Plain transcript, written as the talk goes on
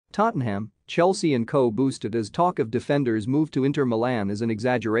Tottenham, Chelsea and co boosted as talk of defenders' move to Inter Milan is an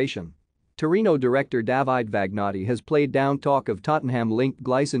exaggeration. Torino director Davide Vagnati has played down talk of Tottenham-linked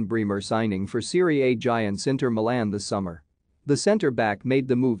Gleison Bremer signing for Serie A giants Inter Milan this summer. The centre-back made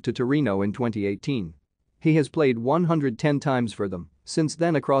the move to Torino in 2018. He has played 110 times for them since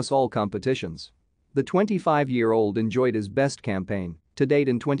then across all competitions. The 25-year-old enjoyed his best campaign to date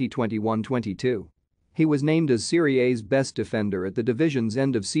in 2021-22. He was named as Serie A's best defender at the division's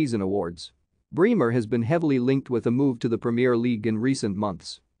end-of-season awards. Bremer has been heavily linked with a move to the Premier League in recent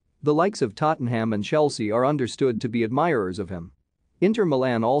months. The likes of Tottenham and Chelsea are understood to be admirers of him. Inter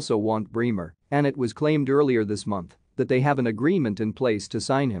Milan also want Bremer, and it was claimed earlier this month that they have an agreement in place to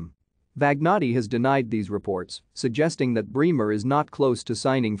sign him. Vagnati has denied these reports, suggesting that Bremer is not close to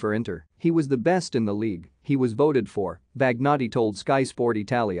signing for Inter. He was the best in the league he was voted for, Vagnati told Sky Sport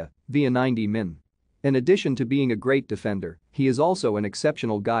Italia via 90 Min. In addition to being a great defender, he is also an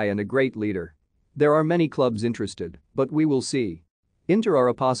exceptional guy and a great leader. There are many clubs interested, but we will see. Inter are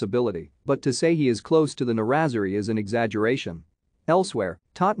a possibility, but to say he is close to the Nerazzurri is an exaggeration. Elsewhere,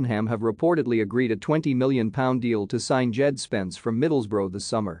 Tottenham have reportedly agreed a £20 million deal to sign Jed Spence from Middlesbrough this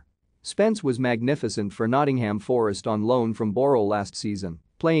summer. Spence was magnificent for Nottingham Forest on loan from Borough last season,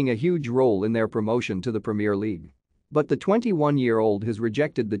 playing a huge role in their promotion to the Premier League. But the 21-year-old has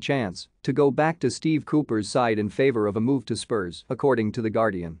rejected the chance to go back to Steve Cooper's side in favor of a move to Spurs, according to The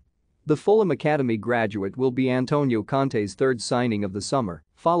Guardian. The Fulham Academy graduate will be Antonio Conte's third signing of the summer,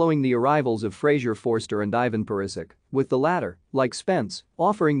 following the arrivals of Fraser Forster and Ivan Perisic, with the latter, like Spence,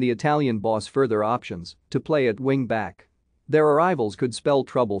 offering the Italian boss further options to play at wing-back. Their arrivals could spell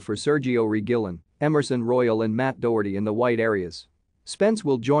trouble for Sergio Reguilon, Emerson Royal and Matt Doherty in the white areas. Spence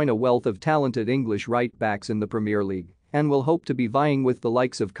will join a wealth of talented English right-backs in the Premier League and will hope to be vying with the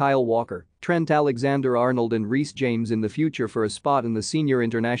likes of Kyle Walker, Trent Alexander-Arnold and Reece James in the future for a spot in the senior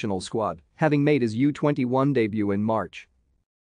international squad, having made his U21 debut in March.